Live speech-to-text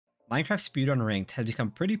Minecraft Speedrun Ranked has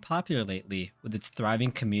become pretty popular lately with its thriving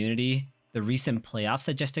community, the recent playoffs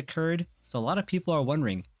that just occurred, so a lot of people are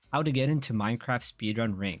wondering how to get into Minecraft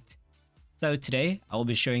Speedrun Ranked. So today, I will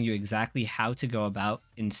be showing you exactly how to go about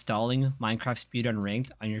installing Minecraft Speedrun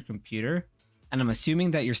Ranked on your computer, and I'm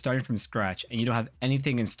assuming that you're starting from scratch and you don't have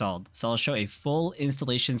anything installed, so I'll show a full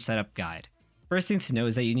installation setup guide. First thing to know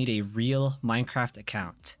is that you need a real Minecraft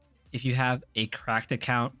account. If you have a cracked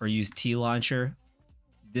account or use T-Launcher,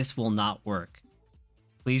 this will not work.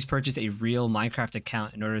 Please purchase a real Minecraft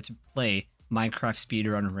account in order to play Minecraft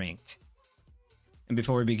Speedrun Ranked. And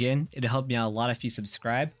before we begin, it'll help me out a lot if you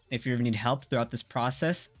subscribe. If you ever need help throughout this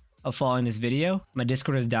process of following this video, my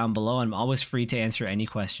Discord is down below and I'm always free to answer any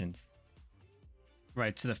questions.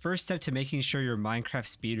 Right, so the first step to making sure your Minecraft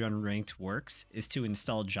Speedrun Ranked works is to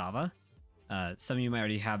install Java. Some of you might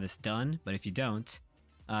already have this done, but if you don't,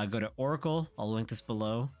 go to Oracle, I'll link this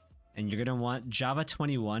below, and you're going to want Java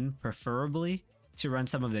 21 preferably to run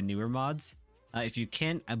some of the newer mods. If you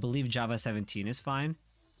can't, I believe Java 17 is fine,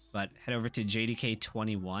 but head over to JDK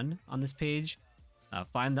 21 on this page.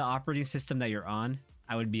 Find the operating system that you're on.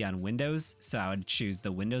 I would be on Windows, so I would choose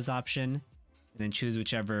the Windows option, and then choose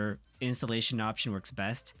whichever installation option works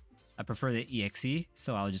best. I prefer the exe,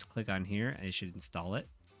 so I'll just click on here and it should install it.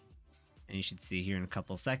 And you should see here in a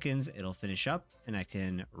couple seconds, it'll finish up and I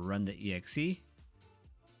can run the exe.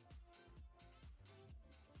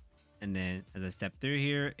 And then as I step through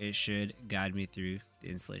here, it should guide me through the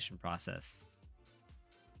installation process.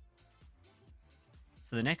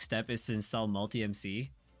 So the next step is to install MultiMC.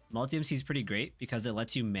 MultiMC is pretty great because it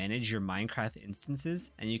lets you manage your Minecraft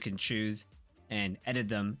instances and you can choose and edit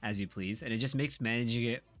them as you please, and it just makes managing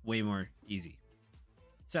it way more easy.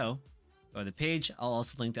 So go to the page. I'll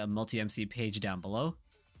also link the MultiMC page down below.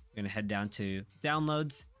 We're gonna head down to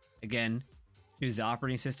downloads. Again, choose the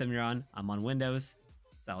operating system you're on. I'm on Windows,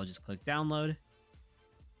 so I'll just click download.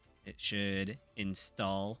 It should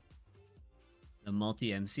install the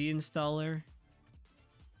MultiMC installer.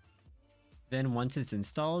 Then once it's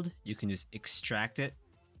installed, you can just extract it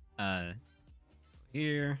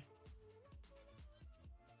here.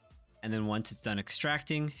 And then once it's done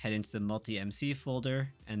extracting, head into the MultiMC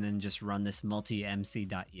folder and then just run this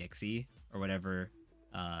multimc.exe or whatever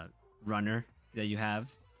runner that you have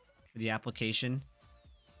for the application.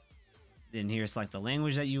 Then here, select the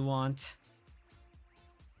language that you want.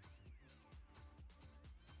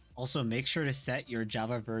 Also, make sure to set your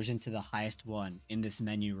Java version to the highest one in this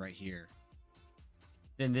menu right here.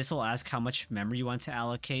 Then this will ask how much memory you want to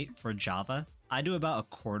allocate for Java. I do about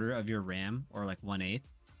 1/4 of your RAM, or like 1/8.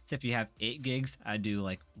 So if you have 8 gigs, I do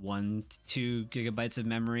like 1 to 2 gigabytes of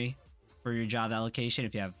memory for your Java allocation.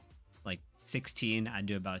 If you have like 16, I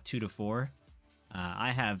do about 2 to 4.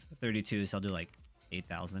 I have 32, so I'll do like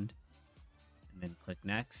 8,000. And then click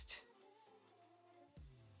next.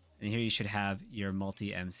 And here you should have your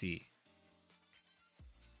MultiMC.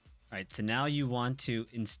 Alright, so now you want to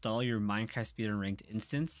install your Minecraft Speedrun Ranked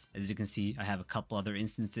instance. As you can see, I have a couple other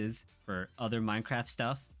instances for other Minecraft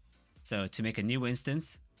stuff. So to make a new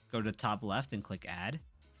instance, go to the top left and click add.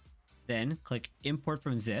 Then click import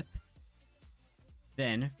from zip.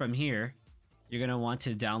 Then from here, you're going to want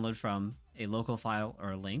to download from a local file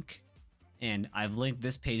or a link. And I've linked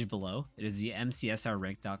this page below. It is the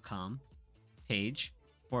mcsr.rank.com page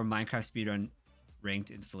for Minecraft Speedrun Ranked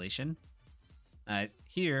installation.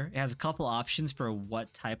 Here, it has a couple options for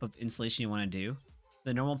what type of installation you want to do.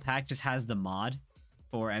 The normal pack just has the mod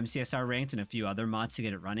for MCSR Ranked and a few other mods to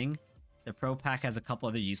get it running. The Pro pack has a couple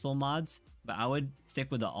other useful mods, but I would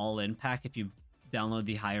stick with the all-in pack if you download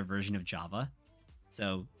the higher version of Java.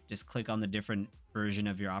 So just click on the different version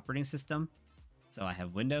of your operating system. So I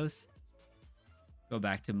have Windows. Go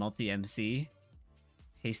back to MultiMC,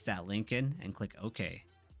 paste that link in, and click OK.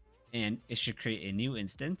 And it should create a new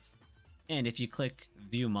instance. And if you click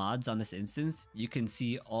View Mods on this instance, you can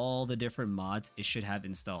see all the different mods it should have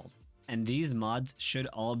installed. And these mods should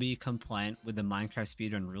all be compliant with the Minecraft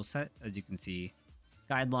Speedrun rule set. As you can see,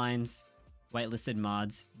 guidelines, whitelisted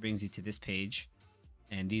mods brings you to this page.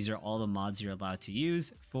 And these are all the mods you're allowed to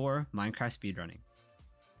use for Minecraft speedrunning.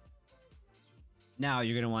 Now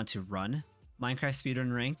you're going to want to run Minecraft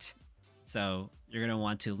Speedrun Ranked. So you're going to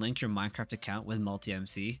want to link your Minecraft account with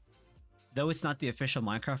MultiMC. Though it's not the official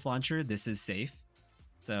Minecraft launcher, this is safe.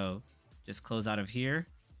 So just close out of here.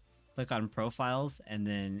 Click on profiles and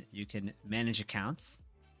then you can manage accounts.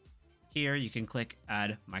 Here you can click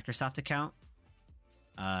add Microsoft account.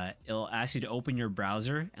 It'll ask you to open your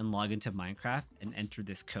browser and log into Minecraft and enter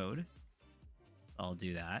this code. So I'll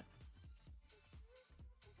do that.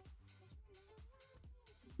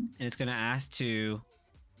 And it's going to ask to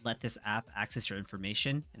let this app access your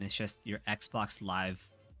information, and it's just your Xbox Live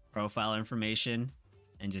profile information,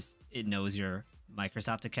 and just it knows your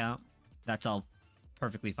Microsoft account. That's all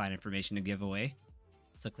perfectly fine information to give away.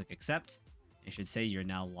 So click accept. It should say you're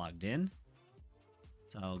now logged in.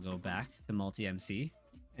 So I'll go back to MultiMC,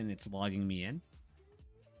 and it's logging me in.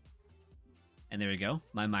 And there we go.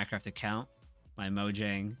 My Minecraft account, my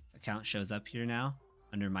Mojang account shows up here now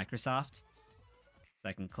under Microsoft. So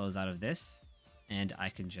I can close out of this, and I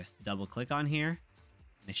can just double click on here,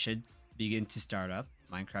 and it should begin to start up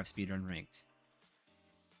Minecraft Speedrun Ranked.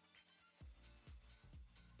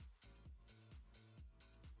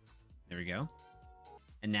 There we go.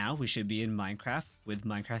 And now we should be in Minecraft with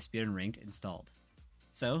Minecraft Speedrun Ranked installed.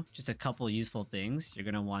 So just a couple useful things. You're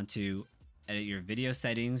going to want to edit your video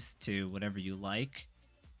settings to whatever you like.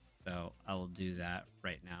 So I will do that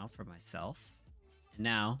right now for myself. And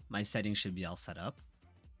now my settings should be all set up.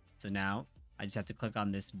 So now I just have to click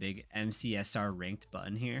on this big MCSR ranked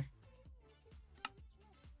button here.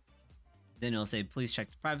 Then it'll say, please check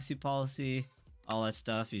the privacy policy, all that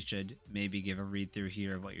stuff. You should maybe give a read through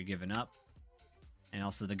here of what you're giving up. And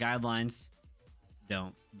also the guidelines.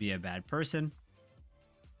 Don't be a bad person.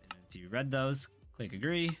 And once you read those, click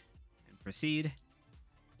agree and proceed.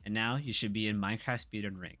 And now you should be in Minecraft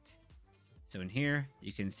Speedrun Ranked. So in here,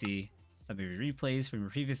 you can see some of your replays from your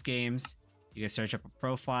previous games. You can search up a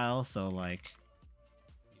profile. So like,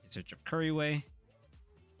 you can search up Curryway.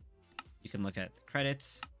 You can look at the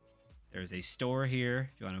credits. There's a store here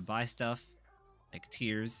if you want to buy stuff, like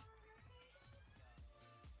tiers.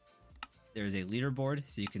 There's a leaderboard,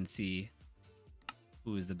 so you can see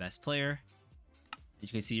who is the best player. You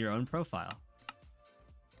can see your own profile.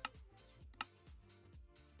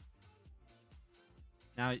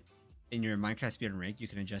 Now, in your Minecraft Speedrun Ranked, you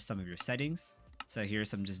can adjust some of your settings. So here are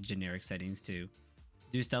some just generic settings to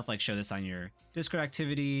do stuff like show this on your Discord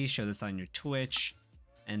activity, show this on your Twitch,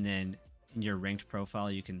 and then in your ranked profile,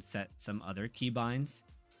 you can set some other keybinds,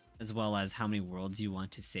 as well as how many worlds you want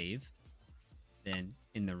to save. Then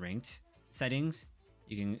in the ranked settings,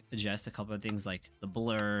 you can adjust a couple of things like the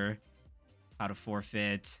blur, how to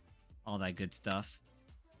forfeit, all that good stuff.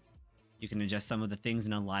 You can adjust some of the things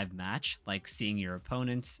in a live match, like seeing your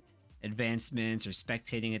opponent's advancements or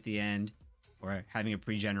spectating at the end, or having a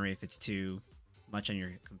pre-generate if it's too much on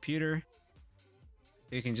your computer.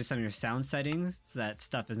 You can adjust some of your sound settings so that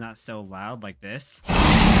stuff is not so loud like this. Sorry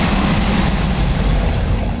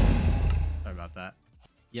about that.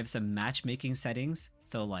 You have some matchmaking settings,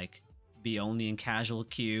 so like be only in casual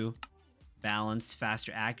queue, balance, fast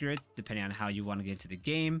or accurate, depending on how you want to get into the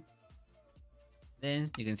game.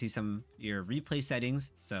 Then you can see some of your replay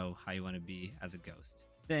settings, so how you want to be as a ghost.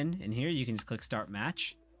 Then in here, you can just click start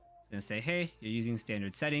match. It's gonna say, hey, you're using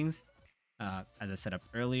standard settings. As I set up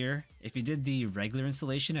earlier, if you did the regular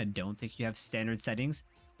installation, I don't think you have standard settings.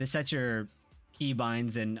 This sets your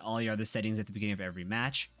keybinds and all your other settings at the beginning of every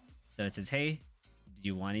match. So it says, hey, do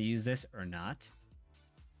you want to use this or not?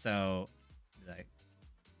 So like,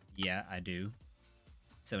 yeah, I do.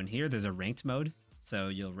 So in here, there's a ranked mode. So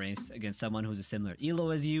you'll race against someone who's a similar elo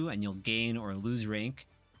as you, and you'll gain or lose rank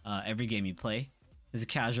every game you play. There's a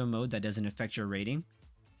casual mode that doesn't affect your rating.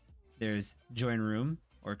 There's join room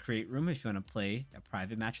or create room if you want to play a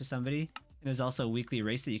private match with somebody. And there's also a weekly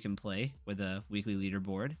race that you can play with a weekly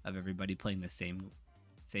leaderboard of everybody playing the same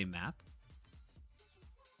map.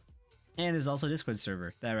 And there's also a Discord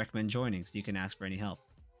server that I recommend joining, so you can ask for any help.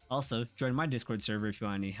 Also, join my Discord server if you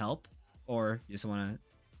want any help, or you just want to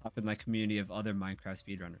talk with my community of other Minecraft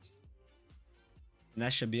speedrunners. And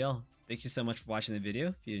that should be all. Thank you so much for watching the video.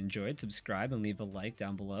 If you enjoyed, subscribe and leave a like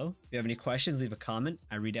down below. If you have any questions, leave a comment.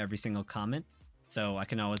 I read every single comment, so I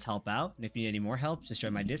can always help out. And if you need any more help, just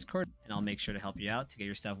join my Discord, and I'll make sure to help you out to get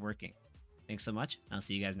your stuff working. Thanks so much, and I'll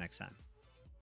see you guys next time.